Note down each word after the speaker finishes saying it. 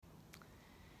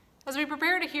As we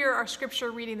prepare to hear our scripture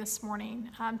reading this morning,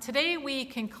 today we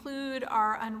conclude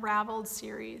our Unraveled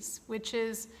series, which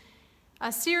is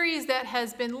a series that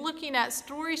has been looking at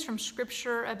stories from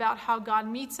scripture about how God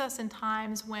meets us in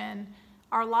times when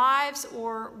our lives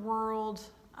or world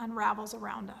unravels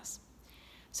around us.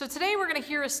 So today we're going to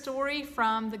hear a story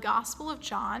from the Gospel of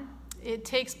John. It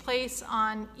takes place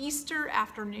on Easter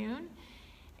afternoon,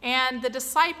 and the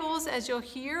disciples, as you'll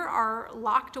hear, are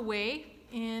locked away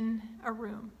in a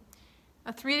room.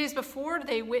 3 days before,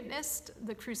 they witnessed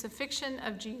the crucifixion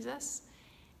of Jesus.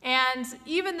 And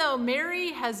even though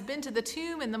Mary has been to the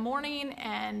tomb in the morning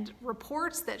and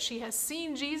reports that she has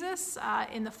seen Jesus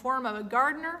in the form of a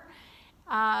gardener,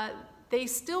 they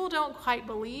still don't quite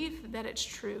believe that it's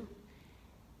true.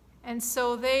 And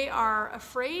so they are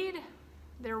afraid,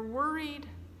 they're worried,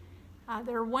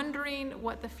 they're wondering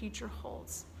what the future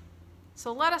holds.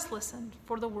 So let us listen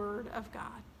for the word of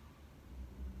God.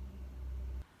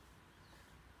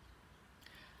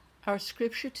 Our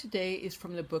scripture today is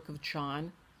from the book of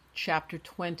John, chapter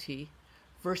 20,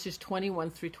 verses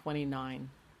 21 through 29.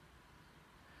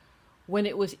 When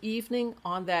it was evening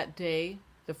on that day,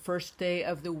 the first day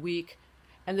of the week,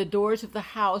 and the doors of the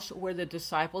house where the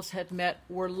disciples had met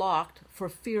were locked for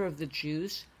fear of the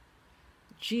Jews,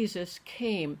 Jesus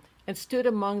came and stood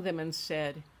among them and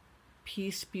said,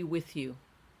 "Peace be with you."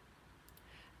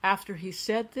 After he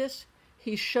said this,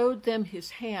 he showed them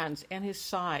his hands and his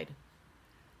side.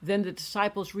 Then the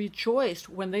disciples rejoiced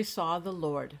when they saw the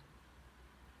Lord.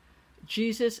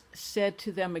 Jesus said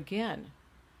to them again,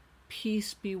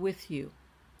 "Peace be with you.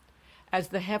 As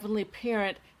the heavenly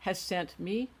Parent has sent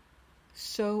me,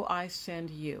 so I send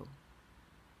you."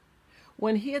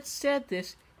 When he had said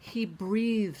this, he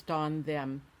breathed on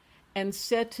them and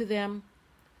said to them,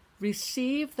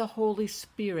 "Receive the Holy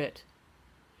Spirit.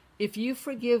 If you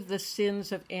forgive the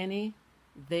sins of any,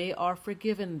 they are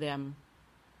forgiven them.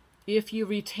 If you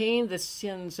retain the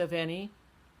sins of any,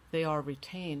 they are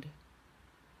retained."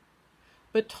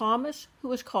 But Thomas, who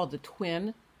was called the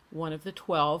twin, one of the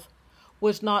 12,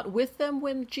 was not with them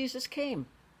when Jesus came.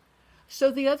 So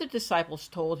the other disciples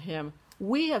told him,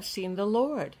 "We have seen the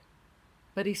Lord."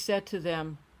 But he said to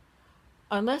them,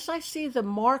 "Unless I see the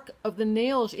mark of the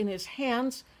nails in his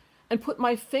hands, and put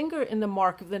my finger in the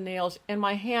mark of the nails and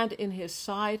my hand in his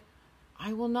side,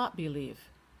 I will not believe."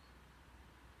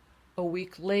 A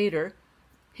week later,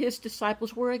 his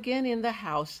disciples were again in the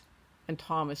house, and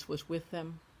Thomas was with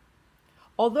them.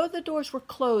 Although the doors were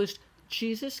closed,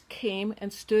 Jesus came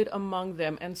and stood among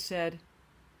them and said,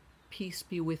 "Peace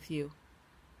be with you."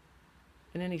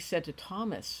 And then he said to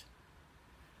Thomas,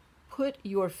 "Put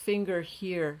your finger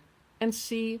here and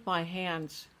see my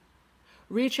hands.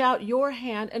 Reach out your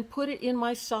hand and put it in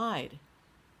my side.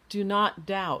 Do not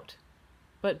doubt,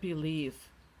 but believe."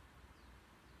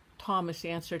 Thomas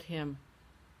answered him,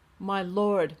 "My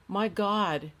Lord, my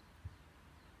God."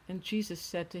 And Jesus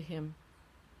said to him,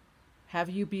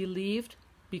 "Have you believed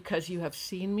because you have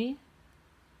seen me?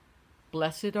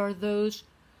 Blessed are those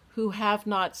who have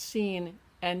not seen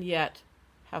and yet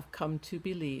have come to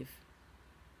believe."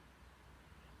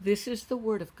 This is the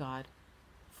word of God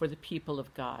for the people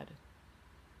of God.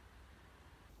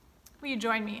 Will you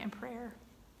join me in prayer?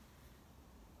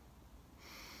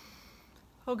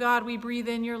 Oh God, we breathe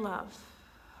in your love,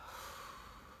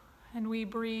 and we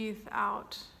breathe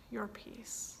out your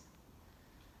peace.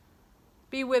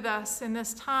 Be with us in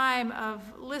this time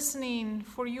of listening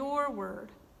for your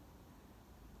word,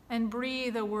 and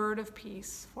breathe a word of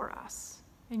peace for us.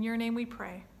 In your name we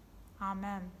pray.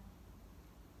 Amen.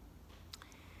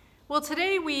 Well,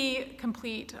 today we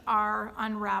complete our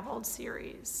Unraveled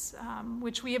series,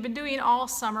 which we have been doing all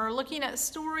summer, looking at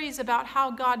stories about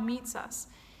how God meets us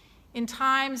in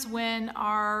times when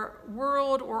our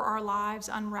world or our lives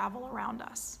unravel around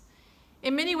us.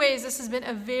 In many ways, this has been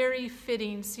a very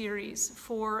fitting series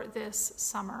for this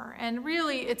summer. And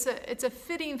really, it's a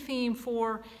fitting theme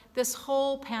for this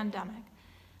whole pandemic,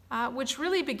 which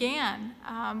really began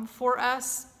for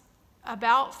us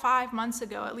about 5 months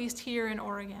ago, at least here in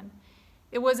Oregon.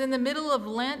 It was in the middle of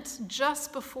Lent,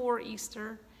 just before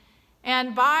Easter.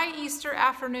 And by Easter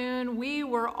afternoon, we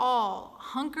were all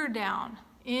hunkered down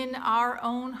in our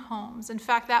own homes. In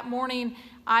fact, that morning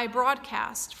I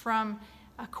broadcast from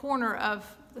a corner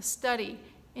of the study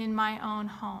in my own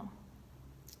home.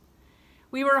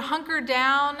 We were hunkered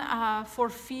down for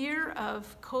fear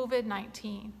of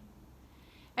COVID-19.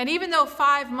 And even though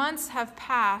 5 months have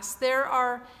passed, there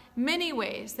are many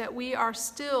ways that we are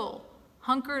still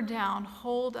hunkered down,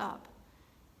 holed up.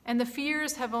 And the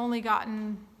fears have only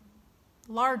gotten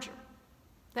larger,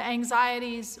 the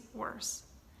anxieties worse.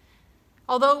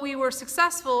 Although we were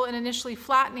successful in initially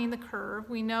flattening the curve,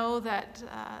 we know that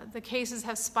the cases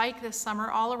have spiked this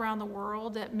summer all around the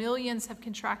world, that millions have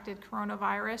contracted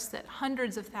coronavirus, that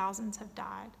hundreds of thousands have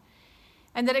died,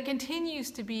 and that it continues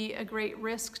to be a great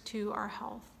risk to our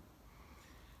health.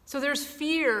 So there's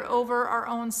fear over our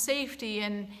own safety,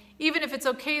 and even if it's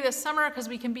okay this summer because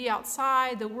we can be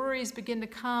outside, the worries begin to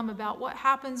come about what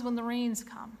happens when the rains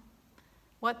come.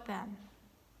 What then?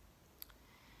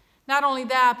 Not only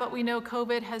that, but we know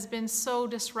COVID has been so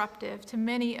disruptive to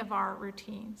many of our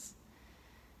routines.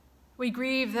 We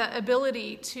grieve the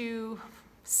ability to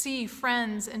see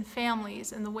friends and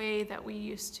families in the way that we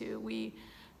used to. We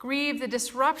grieve the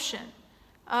disruption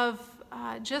of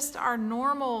just our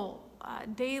normal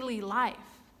daily life.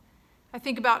 I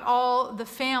think about all the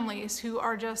families who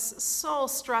are just so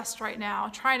stressed right now,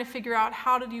 trying to figure out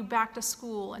how to do back to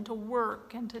school and to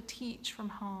work and to teach from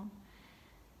home.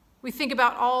 We think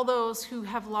about all those who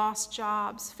have lost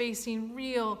jobs, facing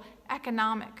real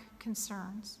economic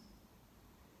concerns.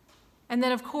 And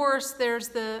then, of course, there's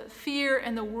the fear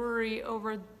and the worry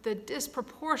over the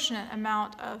disproportionate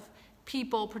amount of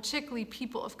people, particularly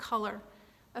people of color,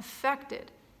 affected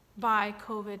by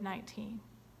COVID-19.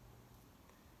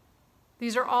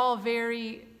 These are all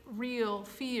very real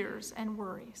fears and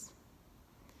worries.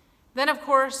 Then, of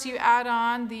course, you add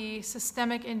on the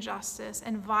systemic injustice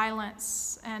and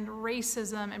violence and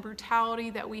racism and brutality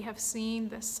that we have seen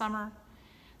this summer,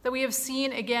 that we have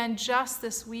seen again just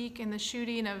this week in the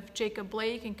shooting of Jacob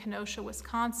Blake in Kenosha,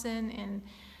 Wisconsin, in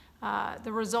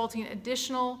the resulting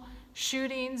additional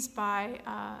shootings by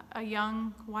a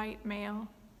young white male.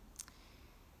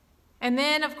 And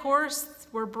then, of course,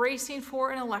 we're bracing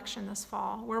for an election this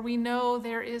fall where we know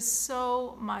there is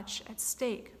so much at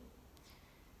stake.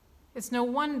 It's no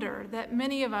wonder that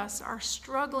many of us are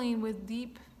struggling with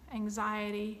deep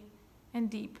anxiety and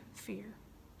deep fear.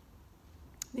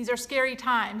 These are scary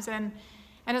times, and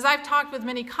as I've talked with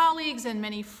many colleagues and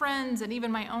many friends and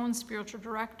even my own spiritual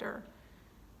director,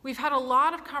 we've had a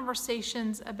lot of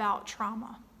conversations about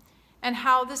trauma and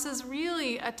how this is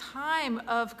really a time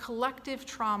of collective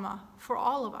trauma for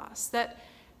all of us, that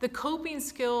the coping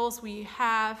skills we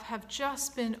have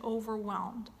just been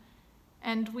overwhelmed,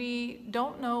 and we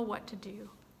don't know what to do.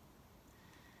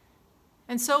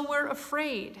 And so we're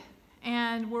afraid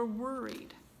and we're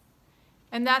worried.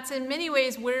 And that's in many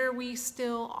ways where we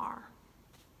still are.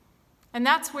 And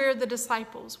that's where the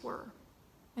disciples were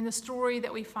in the story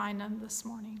that we find them this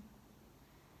morning.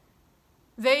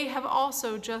 They have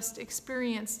also just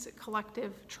experienced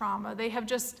collective trauma. They have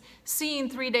just seen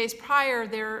 3 days prior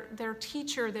their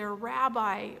teacher, their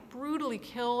rabbi, brutally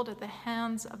killed at the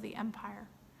hands of the empire.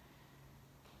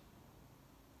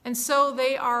 And so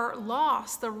they are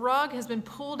lost. The rug has been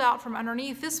pulled out from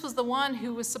underneath. This was the one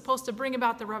who was supposed to bring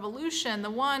about the revolution,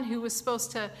 the one who was supposed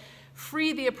to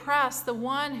free the oppressed, the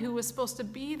one who was supposed to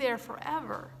be there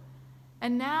forever.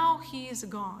 And now he's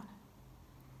gone.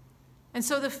 And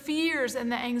so the fears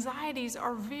and the anxieties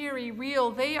are very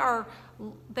real. They are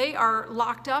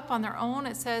locked up on their own.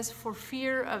 It says for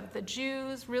fear of the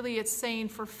Jews. Really, it's saying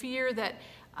for fear that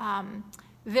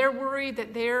they're worried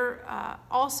that they're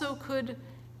also could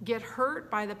get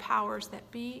hurt by the powers that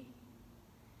be.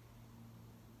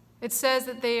 It says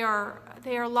that they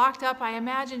are locked up, I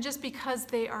imagine, just because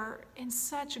they are in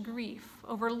such grief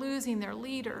over losing their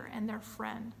leader and their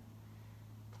friend.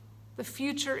 The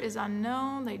future is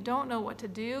unknown. They don't know what to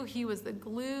do. He was the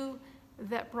glue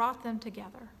that brought them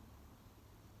together.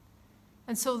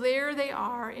 And so there they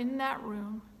are in that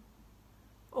room,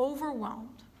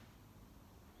 overwhelmed,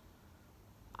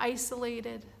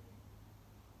 isolated,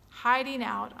 hiding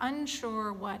out,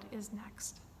 unsure what is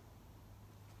next.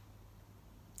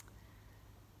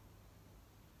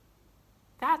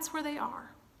 That's where they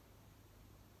are.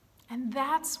 And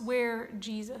that's where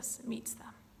Jesus meets them.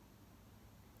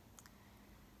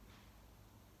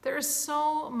 There is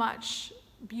so much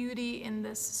beauty in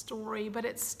this story, but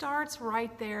it starts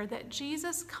right there that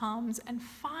Jesus comes and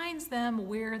finds them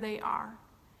where they are.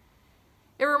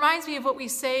 It reminds me of what we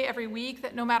say every week,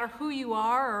 that no matter who you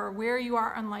are or where you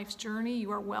are on life's journey,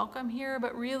 you are welcome here.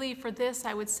 But really for this,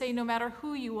 I would say no matter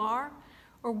who you are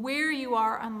or where you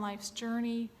are on life's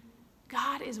journey,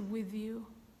 God is with you.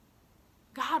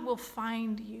 God will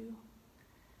find you.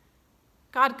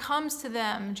 God comes to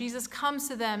them, Jesus comes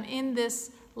to them in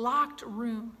this locked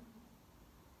room.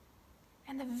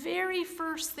 And the very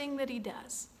first thing that he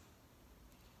does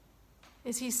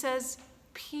is he says,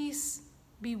 "Peace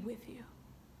be with you."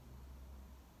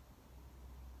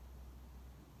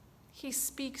 He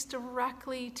speaks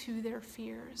directly to their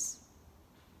fears.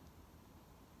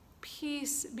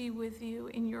 Peace be with you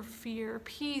in your fear.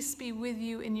 Peace be with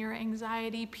you in your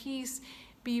anxiety. Peace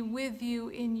be with you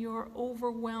in your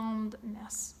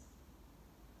overwhelmedness.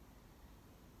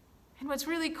 And what's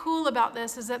really cool about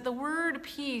this is that the word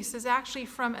peace is actually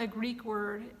from a Greek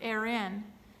word, eirene,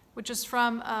 which is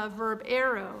from a verb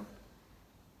ero,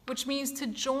 which means to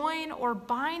join or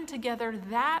bind together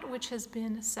that which has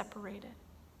been separated.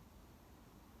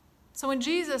 So when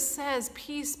Jesus says,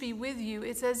 peace be with you,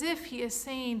 it's as if he is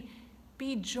saying,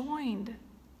 be joined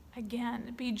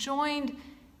again. Be joined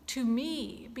to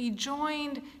me. Be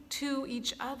joined to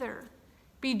each other.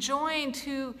 Be joined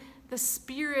to the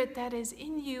Spirit that is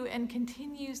in you and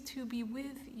continues to be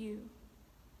with you.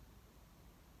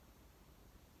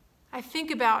 I think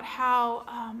about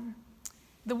how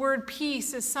the word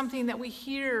peace is something that we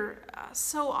hear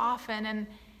so often,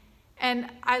 and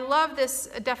I love this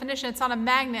definition. It's on a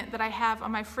magnet that I have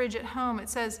on my fridge at home. It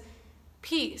says,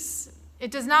 peace. It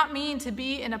does not mean to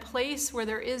be in a place where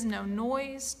there is no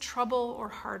noise, trouble, or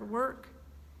hard work.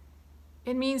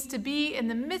 It means to be in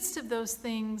the midst of those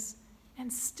things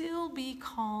and still be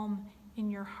calm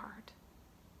in your heart.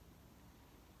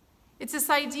 It's this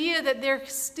idea that there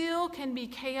still can be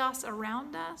chaos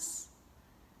around us,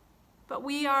 but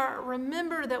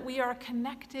remember that we are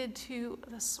connected to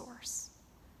the source.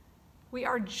 We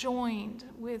are joined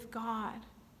with God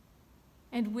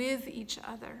and with each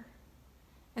other.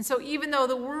 And so even though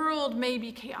the world may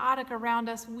be chaotic around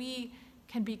us, we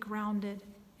can be grounded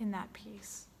in that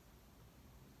peace.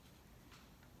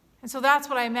 And so that's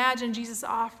what I imagine Jesus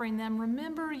offering them.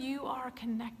 Remember, you are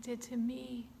connected to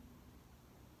me,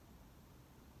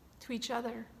 to each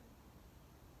other.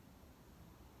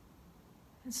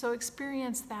 And so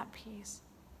experience that peace.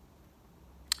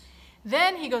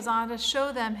 Then he goes on to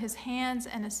show them his hands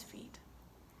and his feet.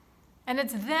 And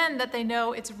it's then that they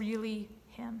know it's really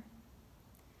him.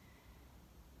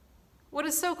 What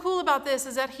is so cool about this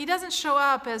is that he doesn't show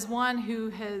up as one who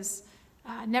has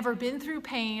never been through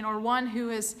pain or one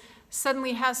who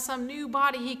suddenly has some new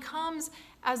body. He comes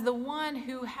as the one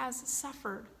who has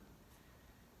suffered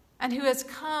and who has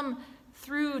come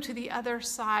through to the other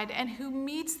side and who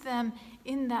meets them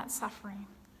in that suffering.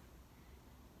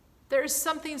 There is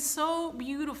something so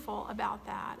beautiful about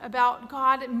that, about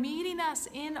God meeting us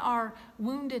in our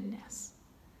woundedness,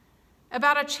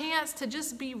 about a chance to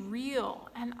just be real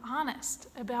and honest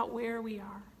about where we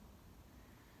are.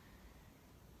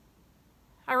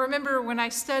 I remember when I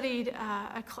studied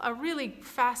a really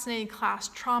fascinating class,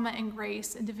 Trauma and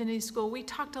Grace, in Divinity School, we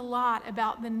talked a lot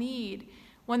about the need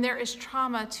when there is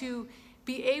trauma to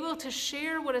be able to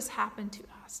share what has happened to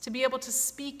us, to be able to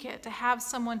speak it, to have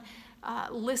someone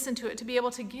listen to it, to be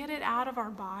able to get it out of our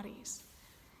bodies.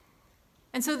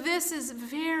 And so this is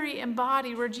very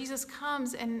embodied where Jesus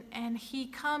comes and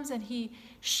he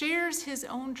shares his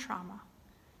own trauma.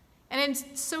 And in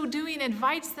so doing,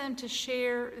 invites them to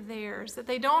share theirs, that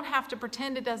they don't have to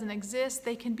pretend it doesn't exist.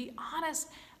 They can be honest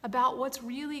about what's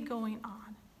really going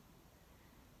on.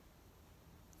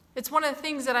 It's one of the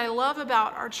things that I love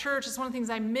about our church. It's one of the things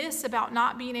I miss about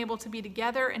not being able to be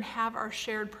together and have our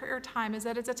shared prayer time, is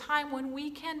that it's a time when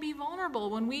we can be vulnerable,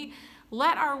 when we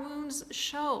let our wounds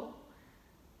show,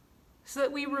 so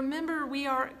that we remember we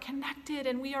are connected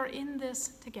and we are in this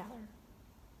together.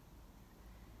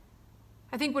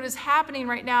 I think what is happening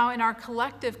right now in our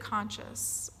collective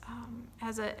conscious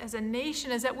as a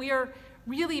nation is that we are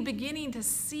really beginning to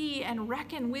see and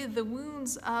reckon with the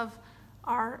wounds of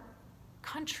our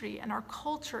country and our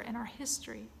culture and our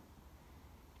history.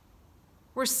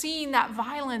 We're seeing that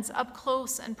violence up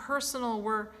close and personal.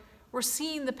 We're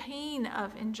seeing the pain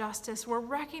of injustice. We're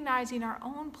recognizing our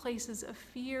own places of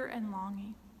fear and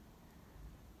longing.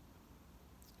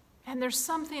 And there's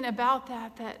something about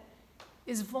that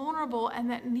is vulnerable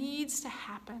and that needs to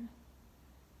happen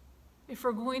if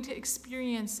we're going to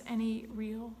experience any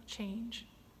real change.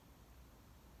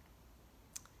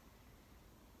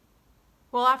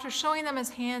 Well, after showing them his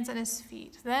hands and his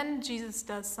feet, then Jesus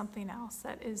does something else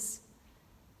that is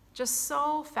just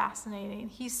so fascinating.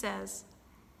 He says,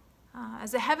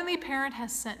 as a heavenly parent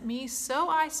has sent me, so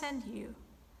I send you.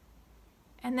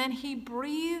 And then he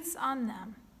breathes on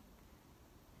them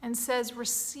and says,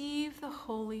 receive the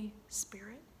Holy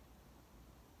Spirit.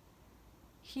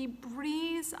 He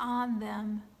breathes on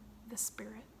them the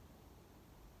Spirit.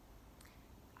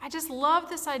 I just love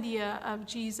this idea of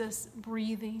Jesus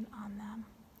breathing on them.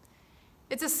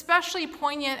 It's especially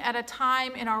poignant at a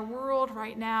time in our world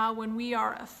right now when we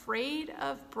are afraid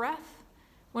of breath,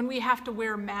 when we have to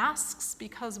wear masks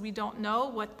because we don't know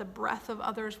what the breath of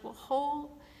others will hold.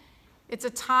 It's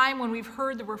a time when we've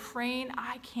heard the refrain,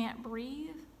 I can't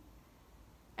breathe.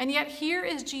 And yet here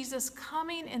is Jesus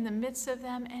coming in the midst of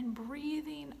them and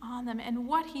breathing on them. And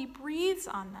what he breathes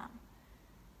on them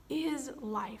is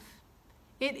life.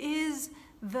 It is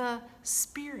the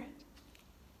Spirit.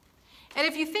 And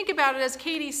if you think about it, as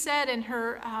Katie said in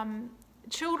her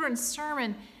children's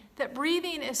sermon, that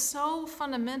breathing is so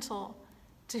fundamental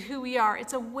to who we are.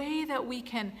 It's a way that we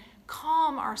can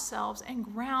calm ourselves and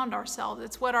ground ourselves.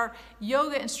 It's what our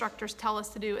yoga instructors tell us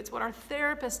to do. It's what our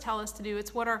therapists tell us to do.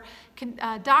 It's what our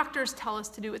doctors tell us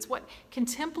to do. It's what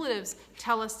contemplatives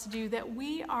tell us to do, that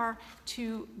we are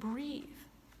to breathe.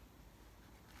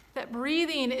 That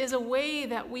breathing is a way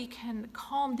that we can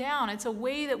calm down. It's a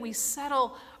way that we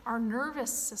settle our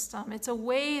nervous system. It's a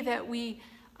way that we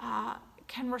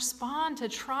can respond to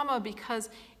trauma because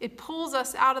it pulls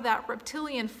us out of that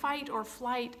reptilian fight or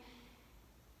flight,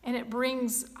 and it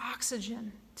brings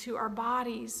oxygen to our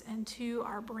bodies and to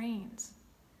our brains.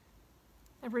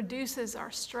 It reduces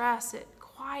our stress. It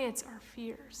quiets our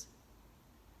fears.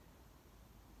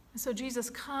 And so Jesus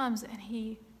comes and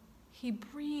he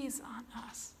breathes on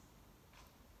us.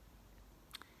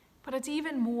 But it's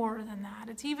even more than that.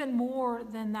 It's even more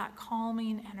than that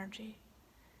calming energy.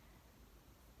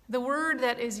 The word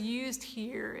that is used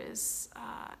here is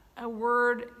a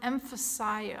word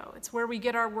emphasio. It's where we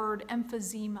get our word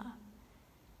emphysema.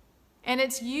 And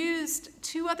it's used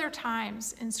 2 other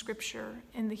times in Scripture,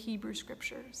 in the Hebrew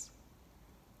Scriptures.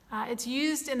 It's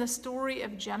used in the story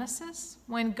of Genesis,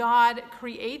 when God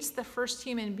creates the first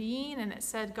human being, and it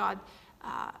said God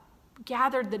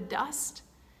gathered the dust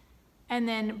and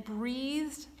then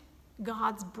breathed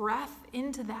God's breath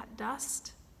into that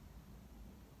dust,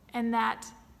 and that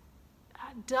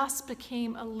dust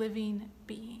became a living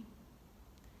being.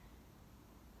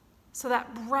 So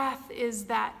that breath is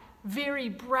that very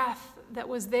breath that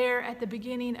was there at the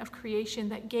beginning of creation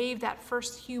that gave that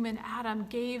first human Adam,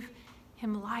 gave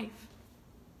him life.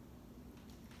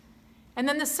 And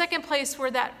then the second place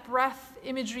where that breath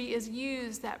imagery is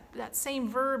used, that same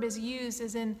verb is used,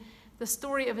 is in the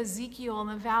story of Ezekiel in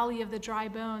the Valley of the Dry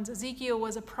Bones. Ezekiel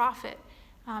was a prophet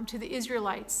to the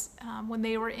Israelites when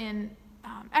they were in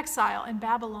exile in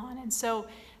Babylon. And so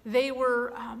they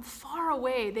were far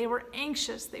away. They were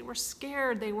anxious. They were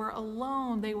scared. They were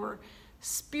alone. They were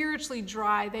spiritually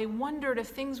dry. They wondered if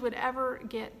things would ever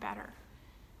get better.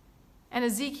 And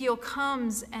Ezekiel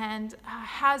comes and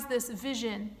has this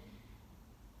vision.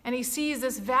 And he sees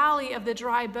this valley of the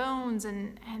dry bones.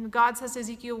 And God says to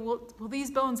Ezekiel, will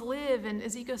these bones live? And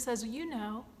Ezekiel says, you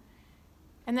know.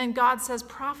 And then God says,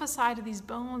 prophesy to these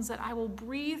bones that I will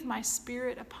breathe my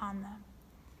spirit upon them.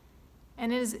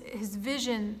 And in his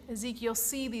vision, Ezekiel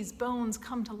see these bones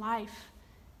come to life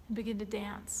and begin to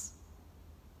dance.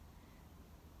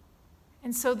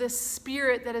 And so this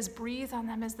spirit that is breathed on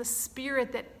them is the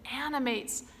spirit that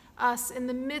animates us in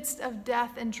the midst of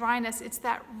death and dryness. It's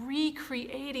that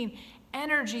recreating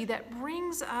energy that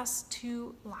brings us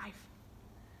to life.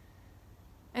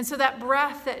 And so that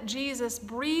breath that Jesus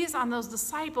breathes on those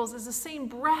disciples is the same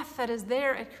breath that is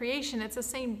there at creation. It's the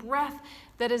same breath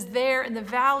that is there in the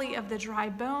valley of the dry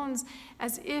bones,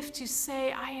 as if to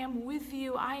say, I am with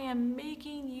you, I am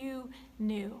making you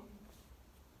new.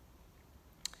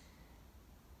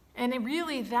 And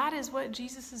really, that is what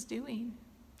Jesus is doing.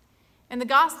 In the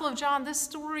Gospel of John, this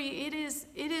story, it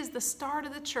is the start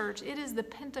of the church. It is the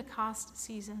Pentecost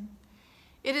season.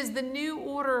 It is the new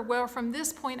order where from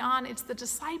this point on, it's the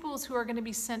disciples who are going to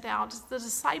be sent out. It's the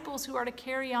disciples who are to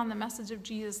carry on the message of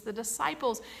Jesus. The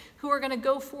disciples who are going to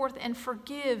go forth and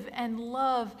forgive and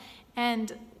love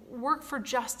and work for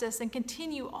justice and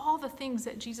continue all the things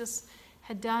that Jesus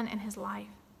had done in his life.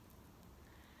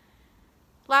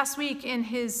 Last week in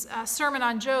his sermon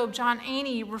on Job, John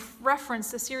Aney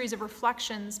referenced a series of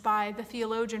reflections by the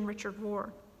theologian Richard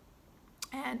Rohr.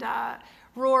 And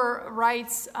Rohr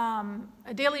writes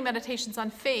daily meditations on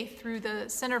faith through the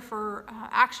Center for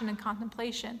Action and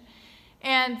Contemplation.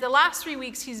 And the last 3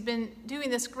 weeks, he's been doing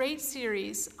this great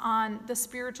series on the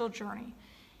spiritual journey,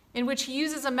 in which he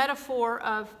uses a metaphor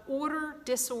of order,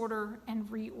 disorder, and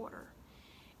reorder.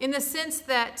 In the sense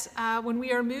that when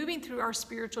we are moving through our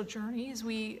spiritual journeys,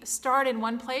 we start in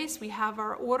one place, we have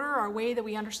our order, our way that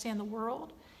we understand the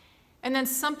world, and then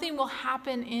something will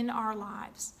happen in our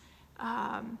lives.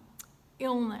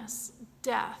 Illness,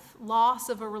 death, loss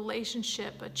of a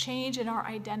relationship, a change in our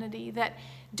identity that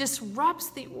disrupts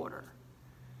the order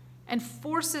and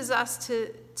forces us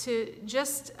to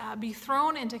just be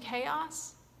thrown into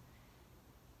chaos.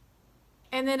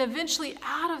 And then eventually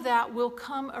out of that will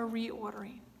come a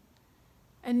reordering,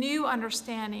 a new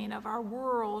understanding of our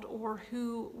world or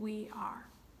who we are.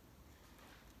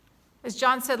 As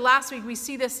John said last week, we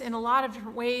see this in a lot of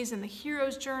different ways in the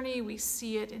hero's journey. We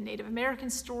see it in Native American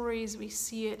stories. We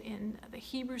see it in the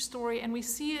Hebrew story. And we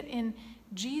see it in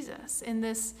Jesus, in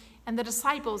this, and the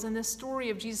disciples, in this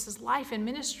story of Jesus' life and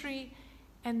ministry,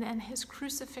 and then his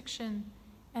crucifixion,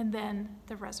 and then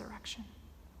the resurrection.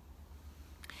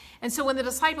 And so when the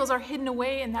disciples are hidden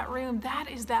away in that room, that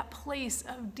is that place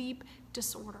of deep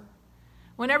disorder.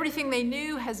 When everything they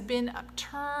knew has been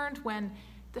upturned, when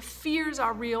the fears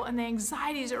are real and the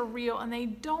anxieties are real and they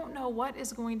don't know what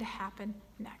is going to happen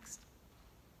next.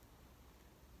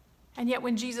 And yet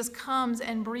when Jesus comes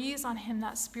and breathes on him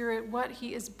that Spirit, what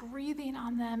he is breathing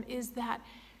on them is that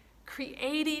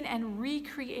creating and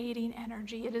recreating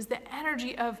energy. It is the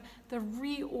energy of the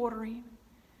reordering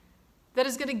that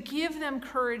is going to give them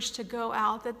courage to go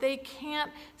out, that they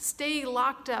can't stay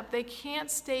locked up, they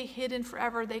can't stay hidden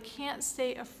forever, they can't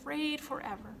stay afraid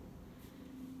forever.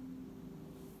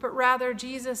 But rather,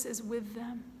 Jesus is with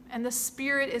them, and the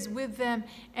Spirit is with them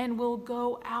and will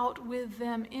go out with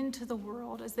them into the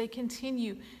world as they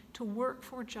continue to work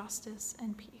for justice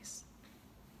and peace.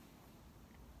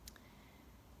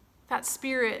 That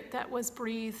Spirit that was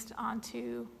breathed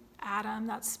onto Adam,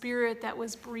 that Spirit that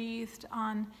was breathed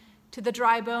onto the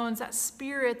dry bones, that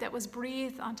Spirit that was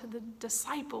breathed onto the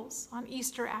disciples on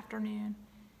Easter afternoon,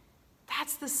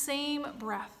 that's the same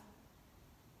breath.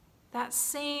 That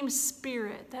same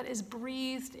Spirit that is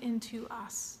breathed into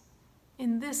us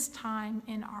in this time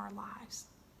in our lives.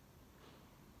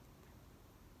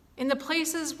 In the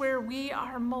places where we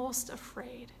are most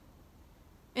afraid,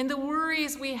 in the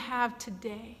worries we have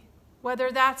today, whether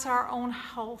that's our own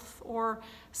health or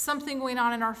something going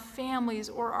on in our families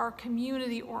or our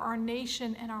community or our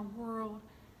nation and our world,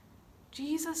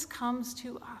 Jesus comes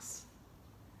to us.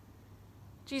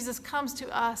 Jesus comes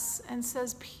to us and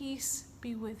says, "Peace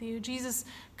be with you." Jesus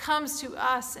comes to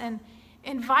us and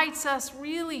invites us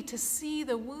really to see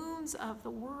the wounds of the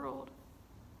world.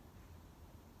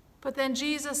 But then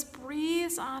Jesus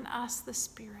breathes on us the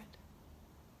Spirit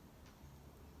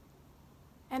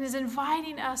and is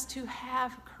inviting us to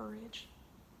have courage.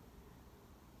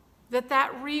 That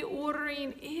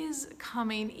reordering is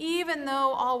coming. Even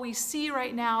though all we see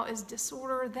right now is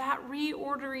disorder, that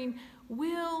reordering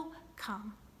will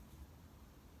come.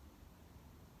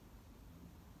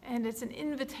 And it's an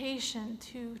invitation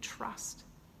to trust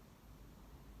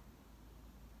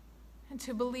and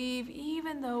to believe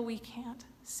even though we can't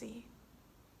see.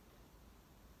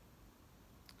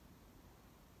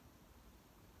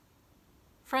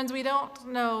 Friends, we don't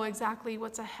know exactly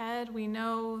what's ahead. We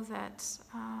know that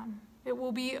it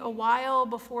will be a while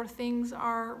before things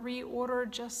are reordered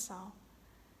just so.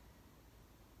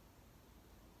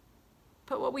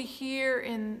 But what we hear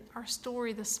in our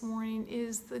story this morning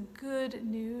is the good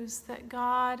news that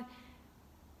God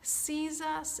sees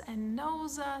us and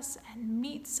knows us and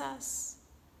meets us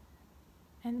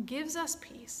and gives us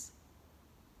peace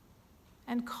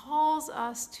and calls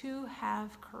us to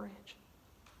have courage.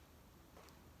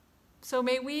 So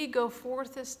may we go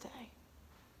forth this day,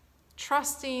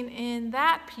 trusting in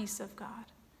that peace of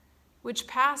God, which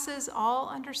passes all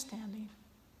understanding.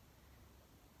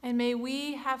 And may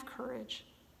we have courage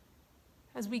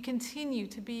as we continue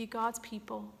to be God's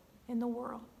people in the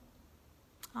world.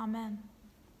 Amen.